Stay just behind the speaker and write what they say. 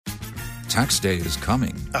Tax day is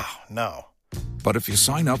coming. Oh, no. But if you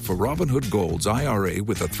sign up for Robinhood Gold's IRA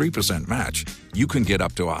with a 3% match, you can get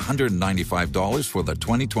up to $195 for the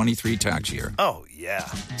 2023 tax year. Oh, yeah.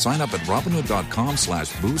 Sign up at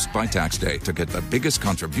Robinhood.com/boost by tax day to get the biggest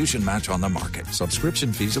contribution match on the market.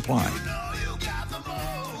 Subscription fees apply.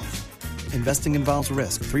 Investing involves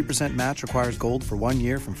risk. 3% match requires gold for 1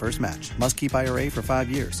 year from first match. Must keep IRA for 5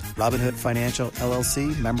 years. Robinhood Financial,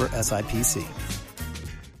 LLC, member SIPC.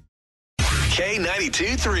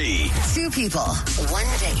 K92-3. Two people, one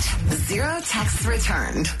date, 0 texts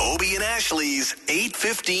returned. Obie and Ashley's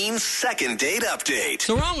 8:15 second date update.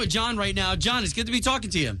 So we're on with John right now. John, it's good to be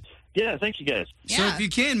talking to you. Yeah, thank you guys. So if you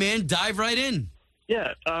can, man, dive right in.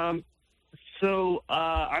 Yeah, so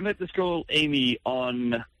I met this girl, Amy,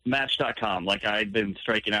 on Match.com. Like, I'd been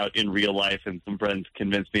striking out in real life, and some friends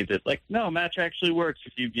convinced me that, like, no, Match actually works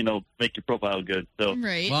if you make your profile good. So,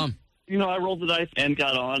 right. Well, I rolled the dice and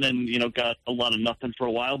got on and, got a lot of nothing for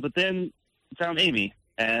a while, but then found Amy,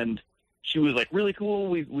 and she was, like, really cool.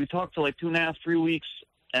 We talked for, like, 2.5, 3 weeks,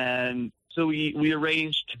 and so we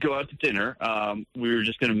arranged to go out to dinner. We were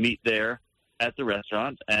just going to meet there at the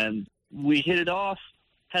restaurant, and we hit it off,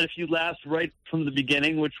 had a few laughs right from the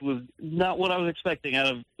beginning, which was not what I was expecting out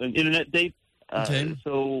of an internet date. Okay.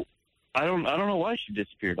 So I don't know why she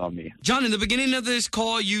disappeared on me. John, in the beginning of this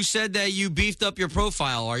call, you said that you beefed up your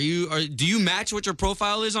profile. Do you match what your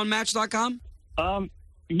profile is on Match.com?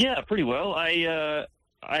 Yeah, pretty well. I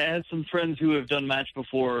had some friends who have done Match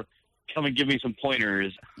before come and give me some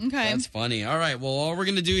pointers. Okay. That's funny. All right. Well, all we're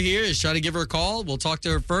going to do here is try to give her a call. We'll talk to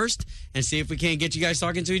her first and see if we can't get you guys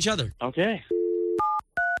talking to each other. Okay.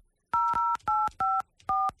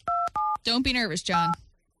 Don't be nervous, John.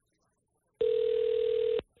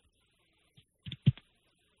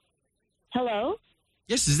 Hello?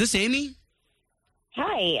 Yes, is this Amy?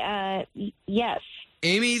 Hi, yes.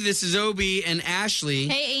 Amy, this is Obie and Ashley.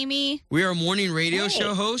 Hey, Amy. We are morning radio Hey.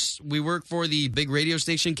 show hosts. We work for the big radio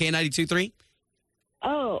station, K92.3.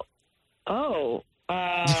 Oh.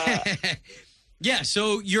 Yeah,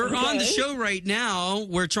 so you're on the Okay. show right now.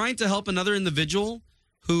 We're trying to help another individual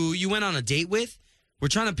who you went on a date with. We're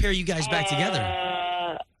trying to pair you guys back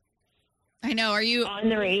together. I know. Are you... On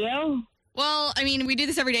the radio? Well, I mean, we do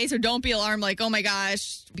this every day, so don't be alarmed like, oh, my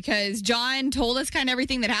gosh, because John told us kind of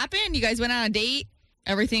everything that happened. You guys went on a date.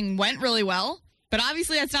 Everything went really well. But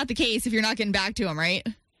obviously that's not the case if you're not getting back to him, right?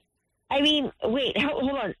 I mean, wait, hold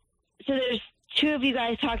on. So there's two of you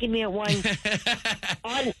guys talking to me at once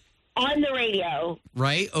on the radio.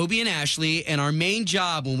 Right? Obie and Ashley. And our main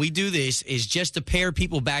job when we do this is just to pair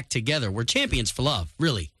people back together. We're champions for love,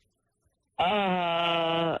 really.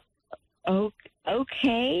 Okay.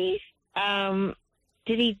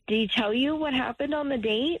 Did he tell you what happened on the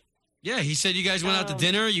date? Yeah, he said you guys went out to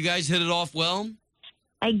dinner. You guys hit it off well.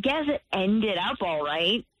 I guess it ended up all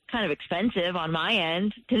right. Kind of expensive on my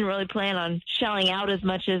end. Didn't really plan on shelling out as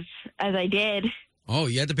much as I did. Oh,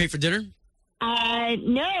 you had to pay for dinner?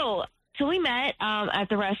 No. So we met at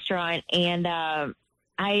the restaurant, and I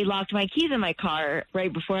locked my keys in my car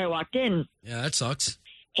right before I walked in. Yeah, that sucks.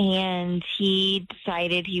 And he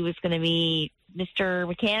decided he was going to be Mr.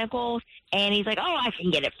 Mechanical, and he's like, oh, I can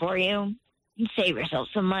get it for you. You save yourself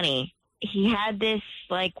some money. He had this,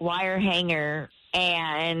 like, wire hanger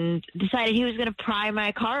and decided he was going to pry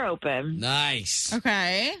my car open. Nice.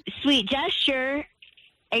 Okay. Sweet gesture,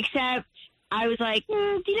 except I was like, do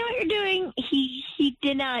you know what you're doing? He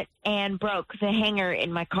did not, and broke the hanger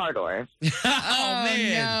in my car door. Oh,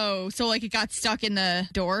 man. No. So, like, it got stuck in the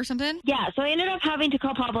door or something? Yeah, so I ended up having to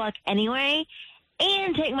call Papa Luck anyway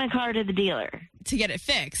and take my car to the dealer. To get it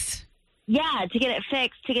fixed. Yeah, to get it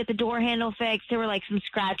fixed, to get the door handle fixed. There were, like, some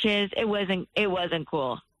scratches. It wasn't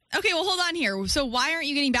cool. Okay, well, hold on here. So why aren't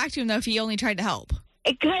you getting back to him, though, if he only tried to help?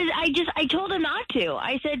 Because I told him not to.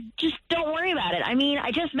 I said, just don't worry about it. I mean,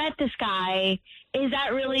 I just met this guy. Is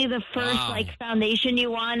that really the first, foundation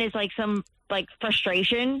you want is, like, some, like,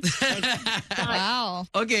 frustration? Wow.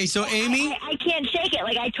 Okay, so Amy? I can't shake it.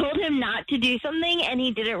 Like, I told him not to do something, and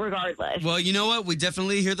he did it regardless. Well, you know what? We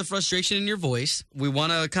definitely hear the frustration in your voice. We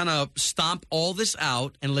want to kind of stomp all this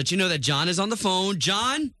out and let you know that John is on the phone.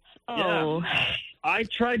 John? Oh. Yeah. I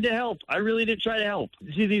tried to help. I really did try to help.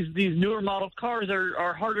 See, these newer model cars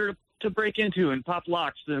are harder to break into and pop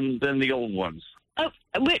locks than the old ones. Oh,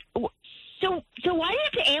 but so why do you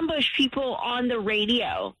have to ambush people on the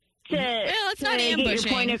radio to that's not get ambushing.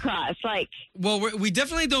 your point across? Like, Well, we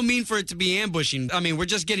definitely don't mean for it to be ambushing. I mean, we're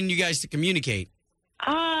just getting you guys to communicate.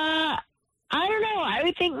 I don't know. I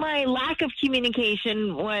would think my lack of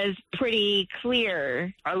communication was pretty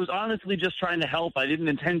clear. I was honestly just trying to help. I didn't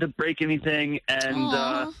intend to break anything. And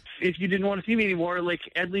Aw. if you didn't want to see me anymore, like,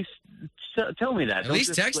 at least tell me that. At Don't least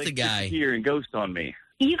just, text the guy. Disappear and ghost on me.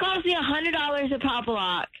 You cost me $100 at Papa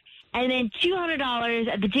Lock, and then $200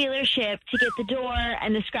 at the dealership to get the door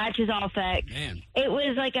and the scratches all fixed. Man. It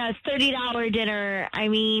was like a $30 dinner. I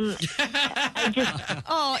mean, I just...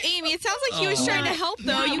 Oh, Amy, it sounds like he was trying to help,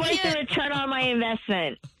 though. You what's the return on my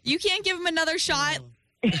investment? You can't give him another shot.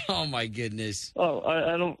 Oh, my goodness. Oh,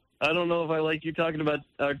 I don't know if I like you talking about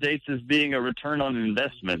our dates as being a return on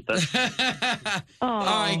investment. All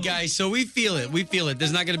right, guys. So we feel it. We feel it.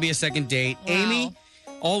 There's not going to be a second date. Wow. Amy,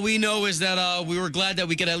 all we know is that we were glad that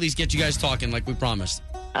we could at least get you guys talking like we promised.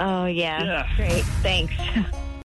 Oh, yeah. Yeah. Great. Thanks.